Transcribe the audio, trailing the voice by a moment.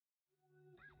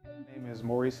My name is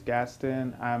Maurice.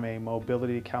 I'm a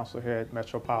mobility counselor here at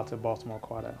Metropolitan Baltimore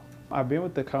Quad-L. I've been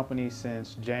with the company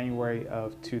since January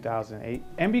of 2008.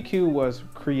 MBQ was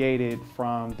created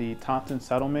from the Thompson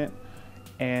settlement,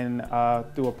 and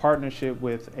through a partnership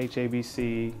with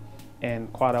HABC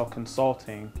and Quad-L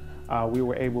Consulting, we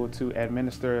were able to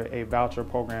administer a voucher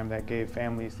program that gave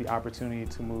families the opportunity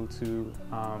to move to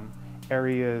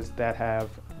areas that have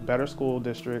better school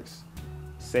districts,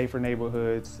 safer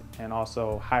neighborhoods, and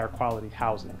also higher quality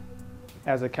housing.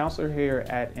 As a counselor here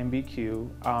at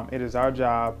MBQ, it is our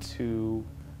job to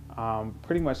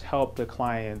pretty much help the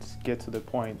clients get to the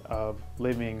point of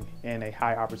living in a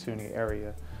high opportunity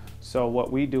area. So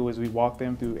what we do is we walk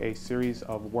them through a series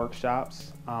of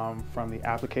workshops from the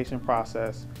application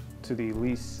process to the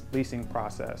leasing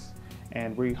process.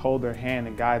 And we hold their hand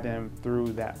and guide them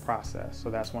through that process.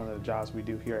 So that's one of the jobs we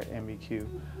do here at MBQ.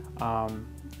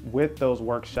 With those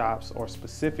workshops or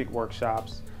specific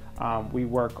workshops, we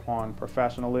work on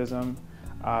professionalism.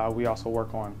 We also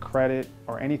work on credit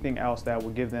or anything else that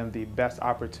will give them the best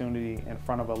opportunity in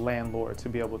front of a landlord to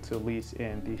be able to lease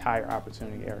in the higher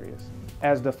opportunity areas.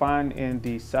 As defined in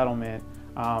the settlement,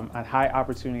 a high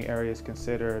opportunity area is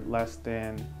considered less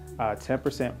than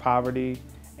 10% poverty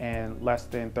and less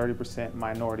than 30%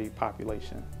 minority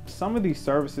population. Some of these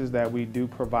services that we do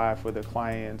provide for the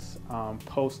clients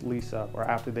post lease up or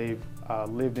after they've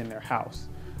lived in their house.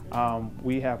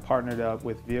 We have partnered up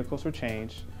with Vehicles for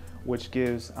Change, which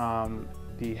gives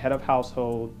the head of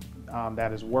household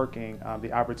that is working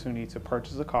the opportunity to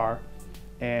purchase a car,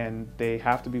 and they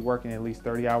have to be working at least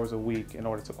 30 hours a week in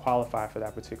order to qualify for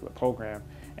that particular program.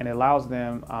 And it allows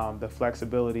them the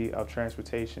flexibility of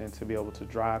transportation to be able to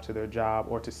drive to their job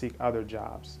or to seek other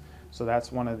jobs. So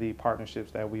that's one of the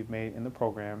partnerships that we've made in the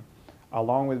program.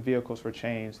 Along with Vehicles for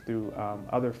Change, through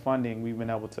other funding, we've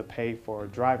been able to pay for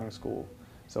driving school.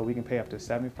 So we can pay up to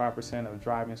 75% of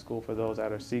driving school for those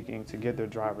that are seeking to get their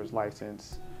driver's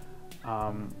license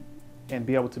and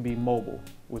be able to be mobile,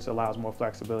 which allows more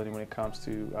flexibility when it comes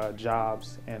to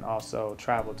jobs and also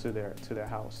travel to their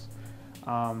house.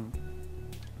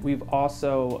 We've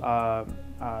also,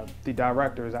 the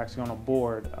director is actually on a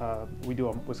board. We do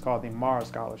what's called the Mars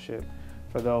Scholarship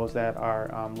for those that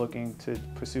are looking to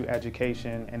pursue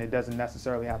education, and it doesn't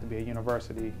necessarily have to be a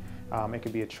university. It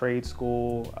could be a trade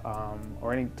school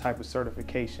or any type of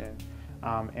certification,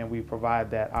 and we provide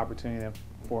that opportunity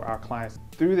for our clients.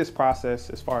 Through this process,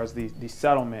 as far as the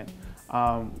settlement,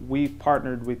 we've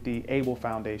partnered with the ABLE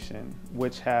Foundation,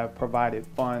 which have provided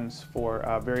funds for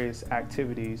various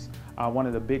activities. One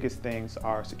of the biggest things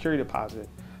are security deposit.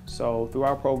 So through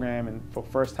our program, and for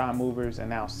first-time movers and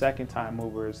now second-time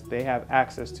movers, they have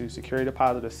access to security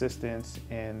deposit assistance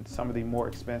in some of the more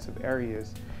expensive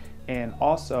areas. And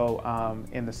also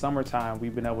in the summertime,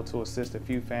 we've been able to assist a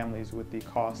few families with the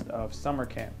cost of summer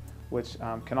camp, which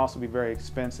can also be very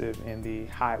expensive in the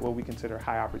what we consider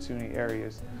high opportunity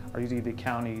areas, are usually the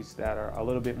counties that are a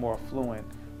little bit more affluent,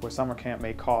 where summer camp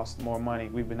may cost more money.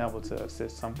 We've been able to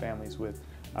assist some families with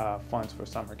funds for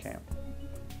summer camp.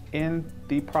 In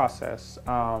the process,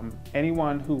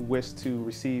 anyone who wishes to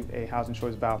receive a housing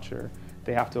choice voucher,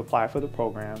 they have to apply for the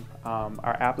program.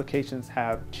 Our applications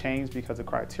have changed because the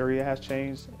criteria has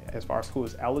changed as far as who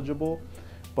is eligible.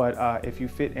 But if you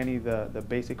fit any of the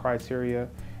basic criteria,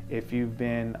 if you've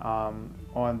been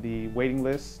on the waiting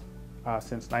list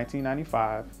since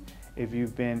 1995, if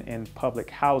you've been in public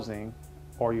housing,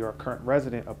 or you're a current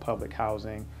resident of public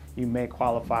housing, you may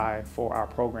qualify for our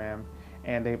program.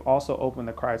 And they've also opened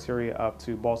the criteria up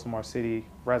to Baltimore City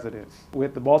residents.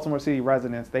 With the Baltimore City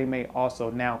residents, they may also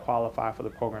now qualify for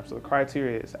the program. So the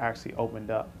criteria is actually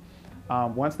opened up.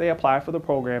 Once they apply for the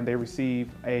program, they receive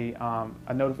a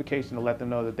notification to let them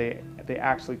know that they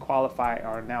actually qualify or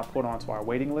are now put onto our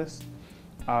waiting list.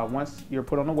 Once you're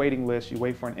put on the waiting list, you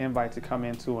wait for an invite to come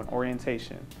into an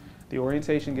orientation. The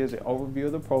orientation gives an overview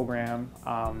of the program,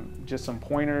 just some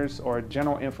pointers or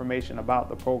general information about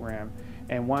the program.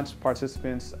 And once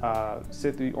participants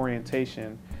sit through the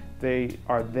orientation, they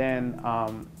are then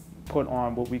put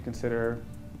on what we consider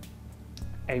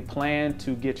a plan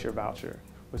to get your voucher,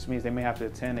 which means they may have to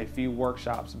attend a few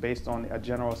workshops based on a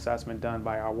general assessment done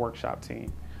by our workshop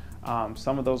team.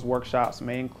 Some of those workshops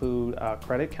may include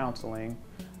credit counseling,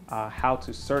 how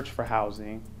to search for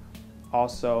housing,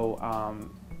 also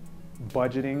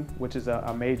budgeting, which is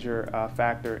a major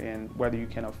factor in whether you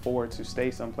can afford to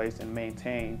stay someplace and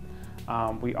maintain.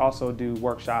 We also do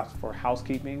workshops for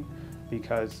housekeeping,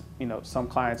 because some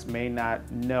clients may not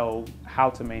know how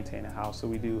to maintain a house, so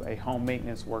we do a home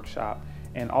maintenance workshop.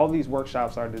 And all these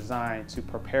workshops are designed to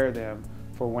prepare them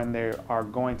for when they are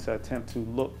going to attempt to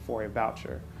look for a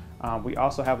voucher. We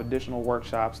also have additional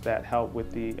workshops that help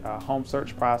with the home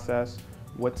search process,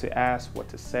 what to ask, what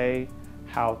to say,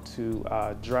 how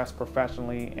to dress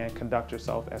professionally and conduct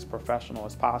yourself as professional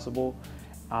as possible.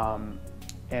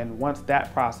 And once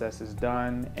that process is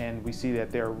done and we see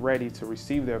that they're ready to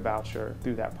receive their voucher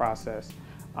through that process,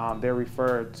 they're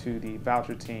referred to the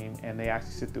voucher team, and they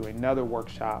actually sit through another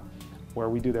workshop where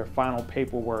we do their final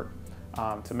paperwork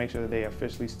to make sure that they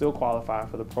officially still qualify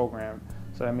for the program.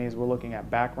 So that means we're looking at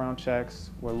background checks,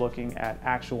 we're looking at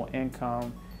actual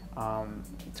income,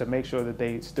 to make sure that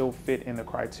they still fit in the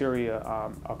criteria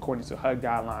according to HUD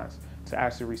guidelines to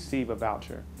actually receive a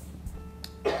voucher.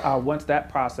 Once that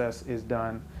process is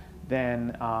done,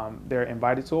 then they're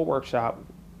invited to a workshop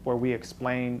where we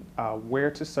explain where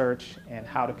to search and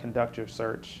how to conduct your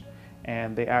search.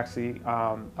 And they actually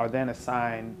are then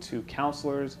assigned to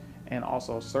counselors and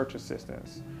also search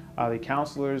assistants. The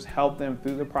counselors help them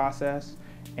through the process,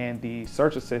 and the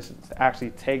search assistants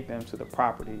actually take them to the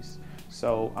properties.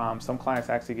 So some clients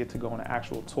actually get to go on an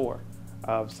actual tour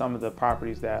of some of the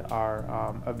properties that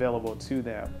are available to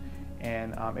them.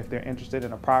 And if they're interested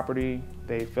in a property,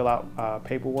 they fill out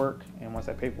paperwork, and once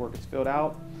that paperwork is filled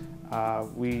out,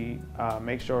 we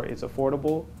make sure it's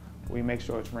affordable, we make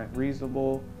sure it's rent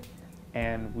reasonable,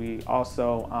 and we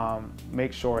also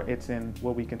make sure it's in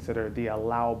what we consider the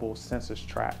allowable census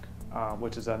tract,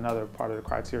 which is another part of the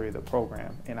criteria of the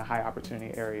program in a high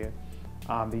opportunity area.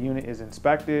 The unit is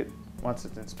inspected. Once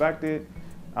it's inspected,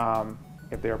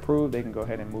 if they're approved, they can go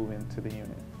ahead and move into the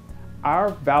unit. Our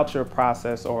voucher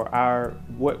process, or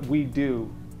what we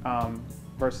do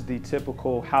versus the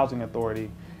typical housing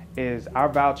authority, is our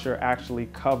voucher actually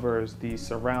covers the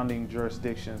surrounding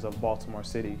jurisdictions of Baltimore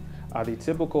City. The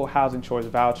typical housing choice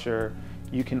voucher,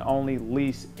 you can only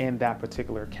lease in that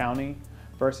particular county,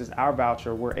 versus our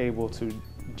voucher, we're able to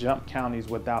jump counties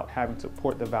without having to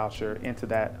port the voucher into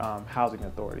that housing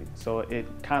authority. So it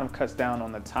kind of cuts down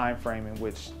on the time frame in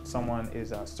which someone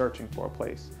is searching for a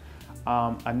place.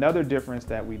 Another difference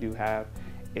that we do have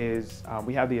is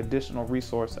we have the additional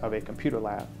resource of a computer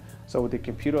lab. So with the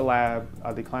computer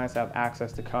lab, the clients have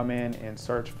access to come in and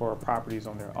search for properties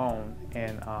on their own,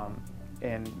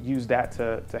 and use that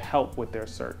to help with their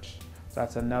search. So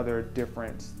that's another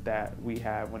difference that we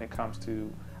have when it comes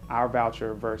to our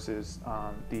voucher versus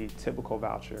the typical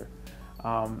voucher.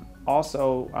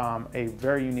 Also, a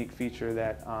very unique feature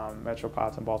that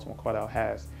Metropolitan Baltimore Cordell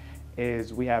has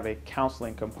is we have a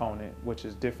counseling component, which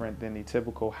is different than the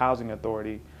typical housing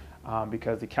authority,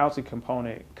 because the counseling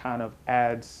component kind of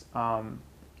adds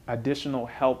additional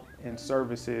help and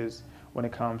services when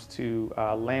it comes to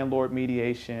landlord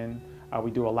mediation.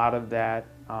 We do a lot of that,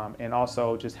 and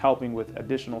also just helping with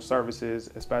additional services,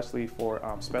 especially for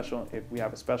if we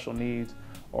have a special needs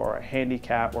or a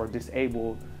handicap or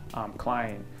disabled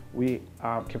client. We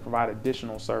can provide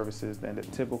additional services than the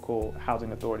typical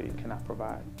housing authority cannot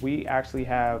provide. We actually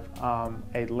have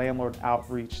a landlord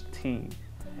outreach team,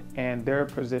 and their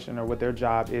position, or what their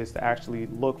job is, to actually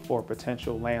look for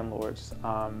potential landlords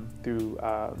through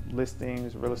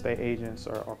listings, real estate agents,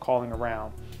 or calling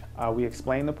around. We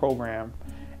explain the program,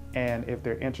 and if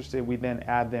they're interested, we then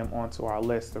add them onto our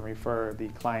list and refer the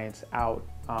clients out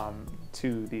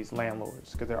to these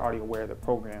landlords because they're already aware of the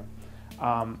program.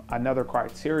 Another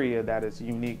criteria that is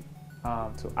unique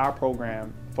to our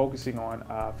program, focusing on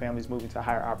families moving to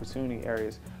higher opportunity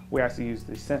areas, we actually use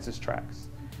the census tracts.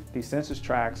 These census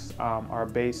tracts are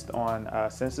based on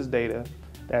census data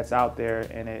that's out there,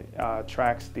 and it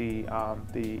tracks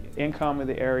the income of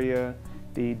the area,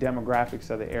 the demographics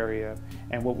of the area.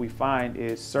 And what we find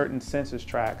is certain census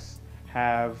tracts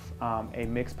have a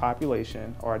mixed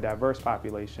population or a diverse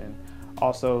population.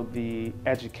 Also, the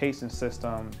education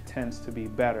system tends to be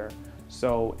better.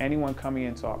 So anyone coming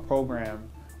into our program,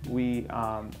 we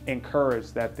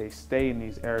encourage that they stay in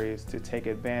these areas to take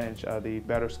advantage of the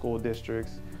better school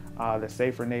districts, the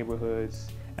safer neighborhoods,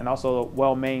 and also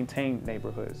well-maintained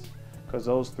neighborhoods, because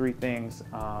those three things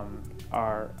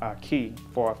are key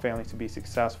for our family to be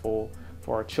successful,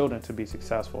 for our children to be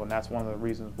successful, and that's one of the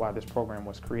reasons why this program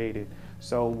was created.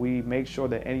 So we make sure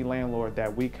that any landlord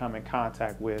that we come in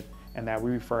contact with and that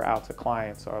we refer out to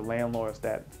clients are landlords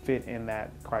that fit in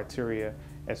that criteria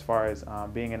as far as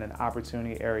being in an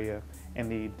opportunity area in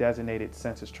the designated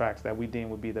census tracts that we deem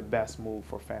would be the best move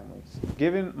for families.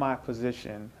 Given my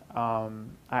position, I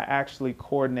actually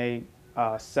coordinate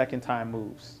second-time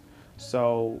moves.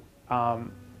 So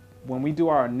when we do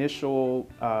our initial,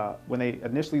 when they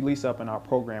initially lease up in our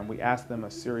program, we ask them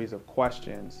a series of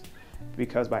questions,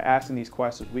 because by asking these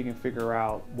questions, we can figure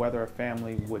out whether a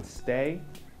family would stay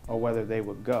or whether they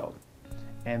would go.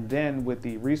 And then with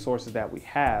the resources that we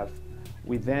have,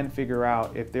 We then figure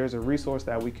out if there's a resource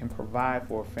that we can provide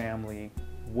for a family,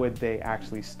 would they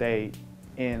actually stay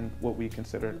in what we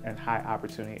consider a high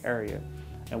opportunity area?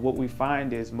 And what we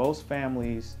find is most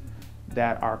families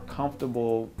that are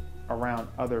comfortable around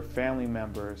other family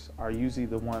members are usually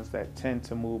the ones that tend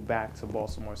to move back to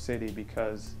Baltimore City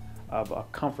because of a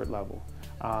comfort level.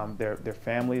 Their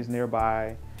family is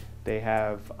nearby. They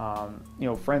have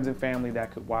friends and family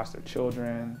that could watch their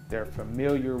children. They're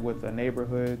familiar with the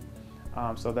neighborhood.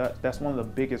 So that's one of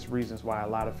the biggest reasons why a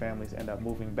lot of families end up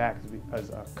moving back as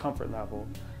a comfort level.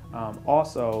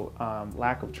 Also,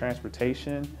 lack of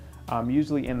transportation.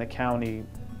 Usually in the county,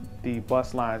 the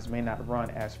bus lines may not run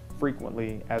as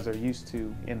frequently as they're used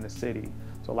to in the city.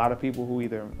 So a lot of people who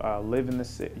either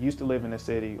used to live in the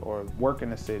city or work in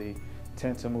the city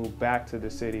tend to move back to the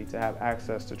city to have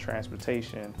access to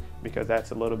transportation because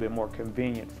that's a little bit more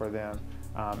convenient for them.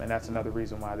 And that's another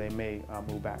reason why they may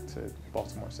move back to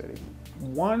Baltimore City.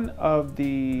 One of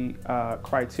the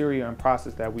criteria and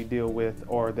process that we deal with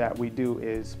or that we do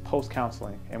is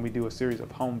post-counseling, and we do a series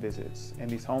of home visits. And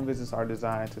these home visits are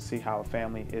designed to see how a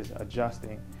family is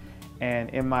adjusting. And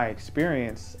in my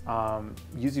experience,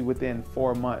 usually within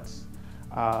 4 months,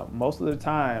 most of the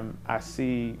time I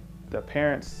see the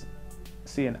parents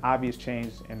see an obvious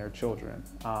change in their children.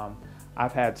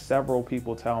 I've had several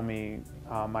people tell me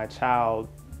my child's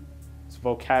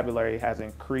vocabulary has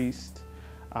increased.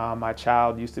 My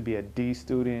child used to be a D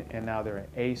student and now they're an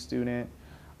A student.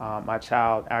 My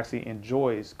child actually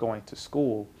enjoys going to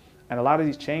school. And a lot of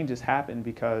these changes happen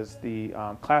because the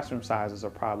classroom sizes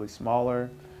are probably smaller.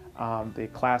 The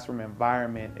classroom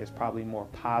environment is probably more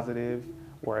positive,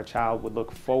 where a child would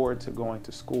look forward to going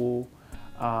to school.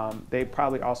 They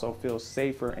probably also feel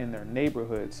safer in their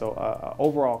neighborhood. So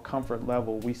overall comfort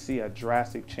level, we see a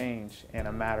drastic change in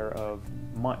a matter of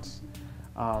months.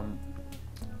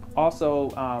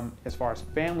 Also, as far as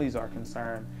families are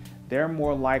concerned, they're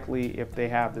more likely, if they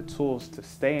have the tools, to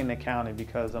stay in the county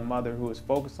because a mother who is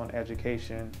focused on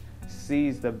education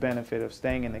sees the benefit of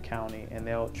staying in the county, and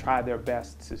they'll try their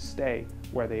best to stay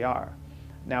where they are.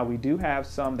 Now, we do have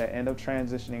some that end up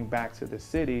transitioning back to the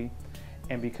city,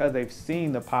 and because they've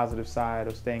seen the positive side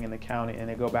of staying in the county and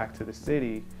they go back to the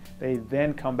city, they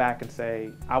then come back and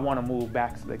say, I want to move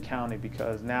back to the county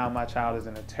because now my child is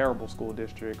in a terrible school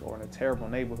district or in a terrible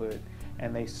neighborhood.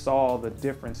 And they saw the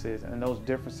differences, and those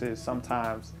differences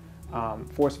sometimes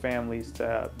force families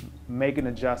to make an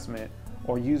adjustment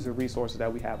or use the resources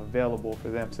that we have available for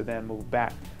them to then move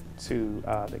back to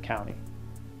the county.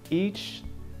 Each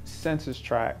census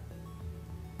tract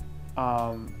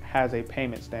has a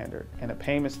payment standard, and a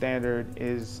payment standard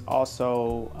is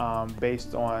also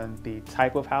based on the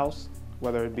type of house,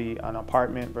 whether it be an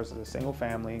apartment versus a single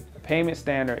family. The payment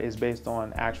standard is based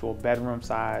on actual bedroom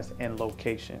size and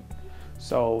location.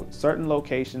 So certain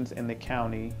locations in the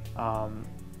county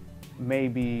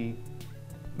may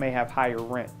have higher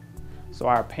rent. So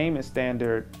our payment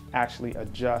standard actually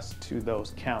adjusts to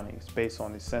those counties based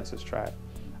on the census tract.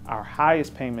 Our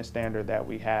highest payment standard that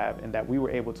we have and that we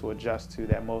were able to adjust to,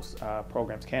 that most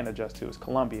programs can adjust to, is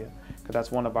Columbia, because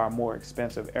that's one of our more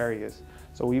expensive areas.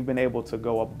 So we've been able to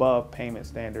go above payment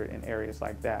standard in areas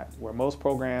like that, where most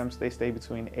programs, they stay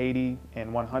between 80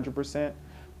 and 100%.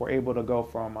 We're able to go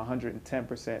from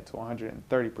 110% to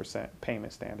 130%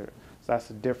 payment standard. So that's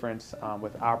the difference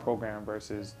with our program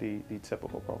versus the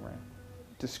typical program.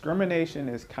 Discrimination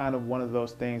is kind of one of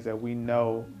those things that we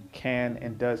know can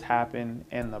and does happen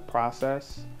in the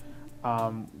process.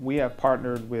 We have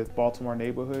partnered with Baltimore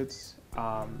Neighborhoods,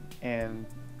 and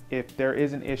if there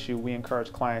is an issue, we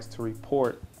encourage clients to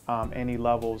report any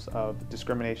levels of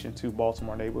discrimination to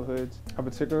Baltimore Neighborhoods. A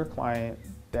particular client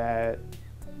that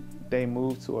they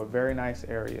moved to a very nice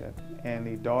area, and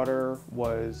the daughter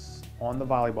was on the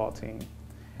volleyball team,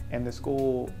 and the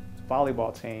school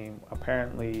volleyball team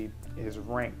apparently is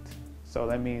ranked. So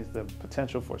that means the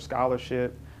potential for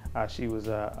scholarship. She was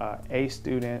a A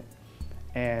student,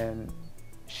 and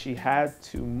she had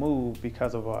to move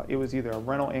because of it was either a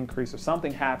rental increase or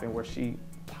something happened where she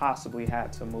possibly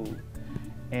had to move.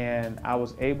 And I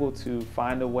was able to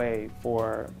find a way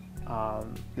for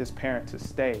this parent to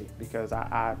stay because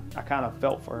I kind of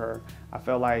felt for her. I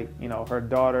felt like, her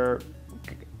daughter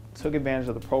took advantage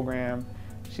of the program.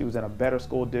 She was in a better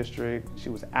school district, she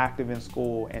was active in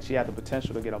school, and she had the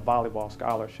potential to get a volleyball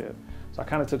scholarship. So I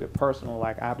kind of took it personal,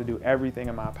 like I have to do everything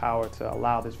in my power to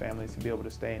allow this family to be able to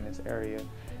stay in this area.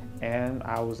 And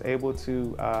I was able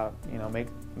to,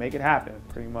 make it happen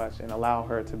pretty much and allow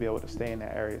her to be able to stay in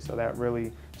that area. So that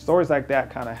really, stories like that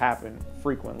kind of happen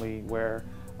frequently where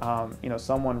you know,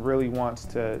 someone really wants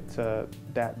to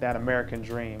that American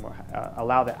dream, or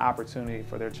allow the opportunity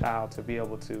for their child to be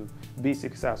able to be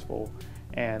successful.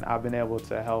 And I've been able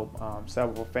to help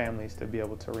several families to be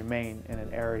able to remain in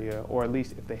an area, or at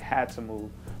least if they had to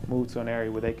move to an area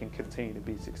where they can continue to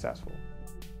be successful.